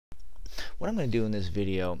What I'm going to do in this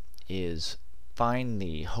video is find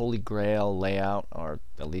the Holy Grail layout, or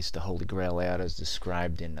at least the Holy Grail layout as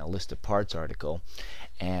described in a list of parts article,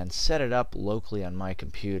 and set it up locally on my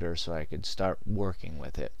computer so I could start working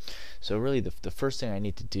with it. So really the first thing I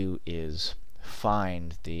need to do is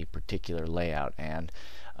find the particular layout, and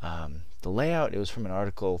the layout, it was from an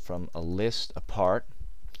article from a list apart,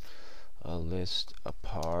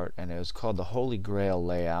 and it was called the Holy Grail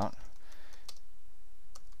layout.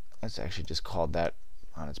 It's actually just called that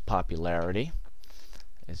on its popularity.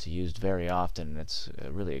 It's used very often, and it's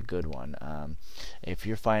really a good one. If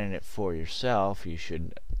you're finding it for yourself, you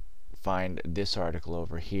should find this article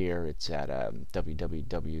over here. It's at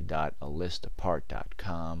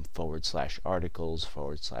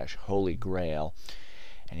www.alistapart.com/articles/Holy Grail.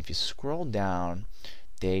 And if you scroll down,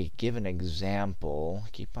 they give an example,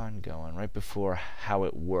 keep on going, right before how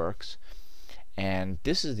it works. And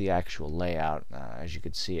this is the actual layout. As you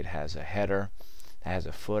can see, it has a header, it has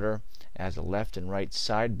a footer, it has a left and right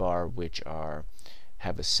sidebar which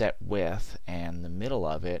have a set width, and the middle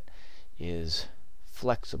of it is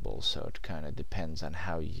flexible, so it kind of depends on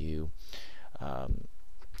how you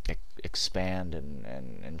expand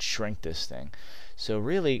and shrink this thing. So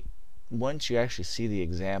really, once you actually see the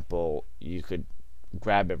example, you could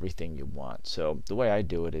grab everything you want. So the way I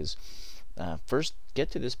do it is first get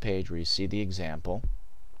to this page where you see the example,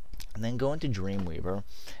 and then go into Dreamweaver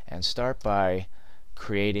and start by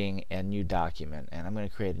creating a new document. And I'm going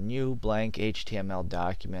to create a new blank HTML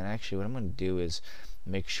document. Actually, what I'm going to do is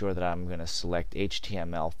make sure that I'm going to select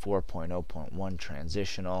HTML 4.0.1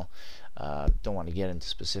 transitional. Don't want to get into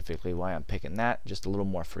specifically why I'm picking that, just a little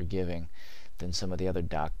more forgiving than some of the other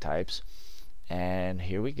doc types. And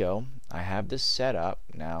here we go. I have this set up.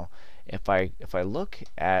 Now if I look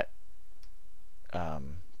at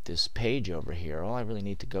this page over here, all I really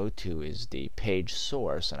need to go to is the page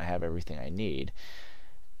source, and I have everything I need.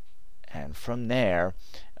 And from there,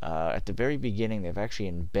 at the very beginning, they've actually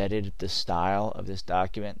embedded the style of this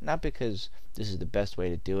document, not because this is the best way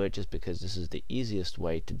to do it, just because this is the easiest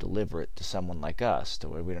way to deliver it to someone like us, to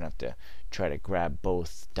where we don't have to try to grab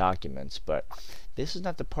both documents. But this is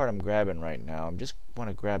not the part I'm grabbing right now. I just want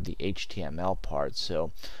to grab the HTML part.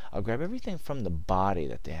 So I'll grab everything from the body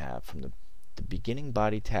that they have, from the beginning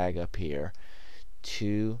body tag up here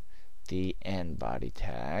to the end body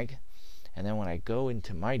tag. And then when I go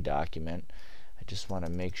into my document, I just want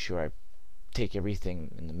to make sure I take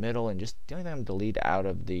everything in the middle, and just the only thing I'm delete out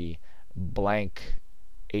of the blank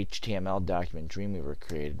HTML document Dreamweaver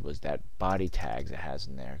created was that body tags it has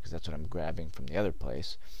in there, because that's what I'm grabbing from the other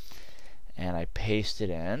place. And I paste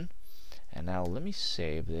it in. And now let me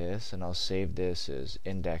save this, and I'll save this as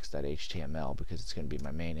index.html because it's going to be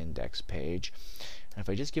my main index page. And if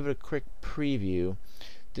I just give it a quick preview,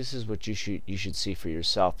 this is what you should see for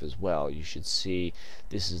yourself as well. You should see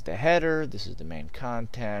this is the header, this is the main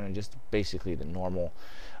content, and just basically the normal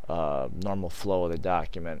flow of the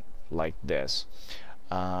document like this.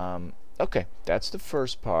 Okay, that's the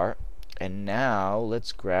first part. And now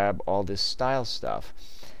let's grab all this style stuff,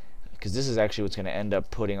 because this is actually what's going to end up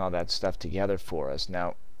putting all that stuff together for us.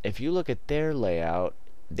 Now, if you look at their layout,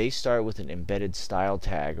 they start with an embedded style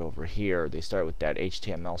tag over here. They start with that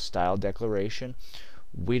HTML style declaration.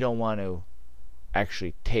 We don't want to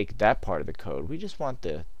actually take that part of the code. We just want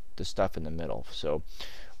the stuff in the middle. So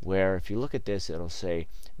where if you look at this, it'll say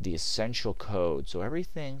the essential code. So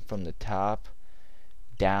everything from the top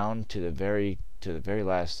down to the very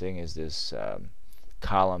last thing is this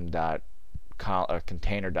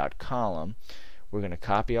container.column. We're going to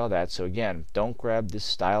copy all that. So again, don't grab this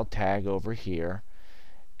style tag over here,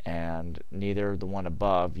 and neither the one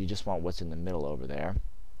above. You just want what's in the middle over there.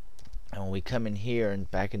 And when we come in here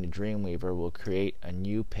and back into Dreamweaver, we'll create a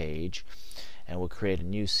new page, and we'll create a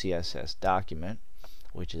new CSS document,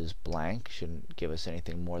 which is blank. Shouldn't give us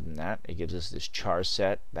anything more than that. It gives us this char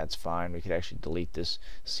set. That's fine. We could actually delete this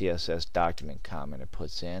CSS document comment it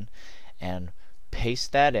puts in and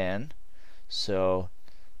paste that in. So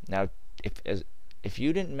now if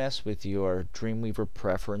you didn't mess with your Dreamweaver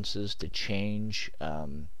preferences to change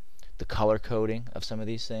the color coding of some of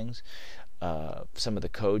these things, some of the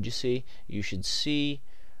code you should see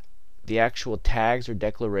the actual tags or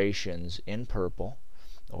declarations in purple,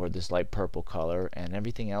 or this light purple color, and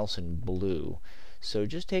everything else in blue. So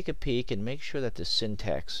just take a peek and make sure that the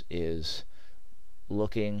syntax is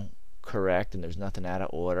looking correct and there's nothing out of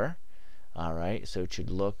order. Alright, so it should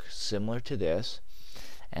look similar to this.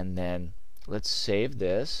 And then let's save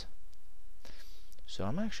this. So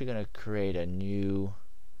I'm actually going to create a new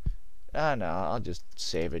no, I'll just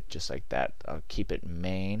save it just like that. I'll keep it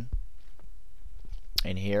main.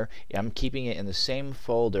 in here. I'm keeping it in the same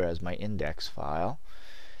folder as my index file,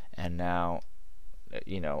 and now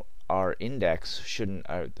our index shouldn't,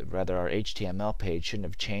 rather our HTML page shouldn't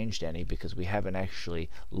have changed any because we haven't actually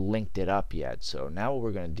linked it up yet. So now what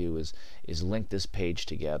we're going to do is link this page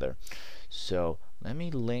together. So let me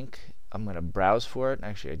link. I'm going to browse for it.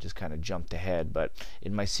 Actually, I just kind of jumped ahead, but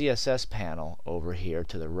in my CSS panel over here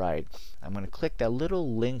to the right, I'm going to click that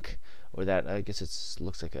little link, or that, I guess it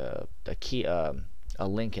looks like a key, a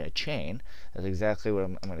link in a chain. That's exactly what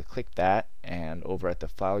I'm going to click that, and over at the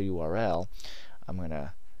file URL, I'm going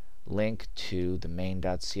to link to the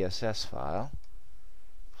main.css file.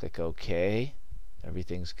 Click OK.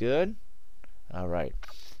 Everything's good. Alright,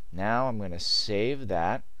 now I'm going to save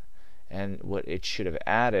that, and what it should have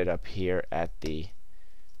added up here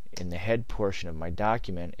in the head portion of my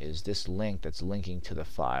document is this link that's linking to the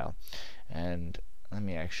file. And let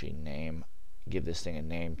me actually give this thing a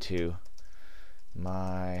name too.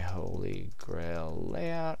 My Holy Grail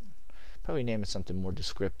layout. Probably name it something more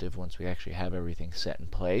descriptive once we actually have everything set in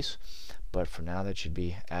place, but for now that should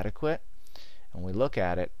be adequate. And we look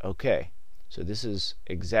at it, okay, so this is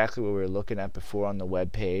exactly what we were looking at before on the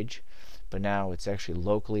web page, but now it's actually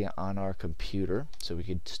locally on our computer, so we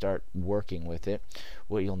could start working with it.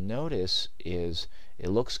 What you'll notice is it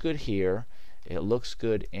looks good here, it looks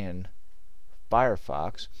good in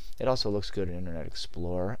Firefox, it also looks good in Internet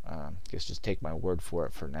Explorer. I guess just take my word for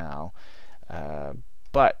it for now.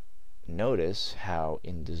 But notice how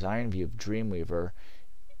in design view of Dreamweaver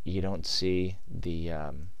you don't see the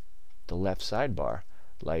left sidebar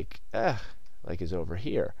like is over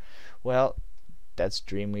here. Well, that's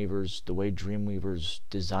the way Dreamweaver's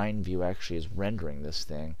design view actually is rendering this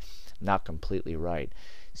thing, not completely right.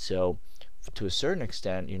 So to a certain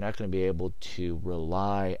extent, you're not going to be able to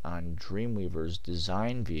rely on Dreamweaver's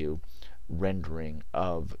design view rendering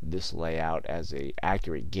of this layout as a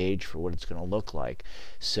accurate gauge for what it's going to look like.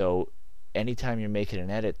 So anytime you're making an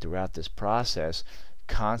edit throughout this process,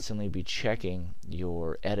 constantly be checking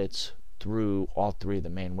your edits through all three of the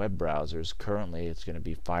main web browsers. Currently it's going to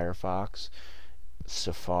be Firefox,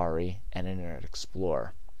 Safari, and Internet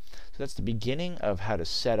Explorer. So that's the beginning of how to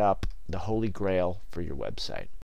set up the Holy Grail for your website.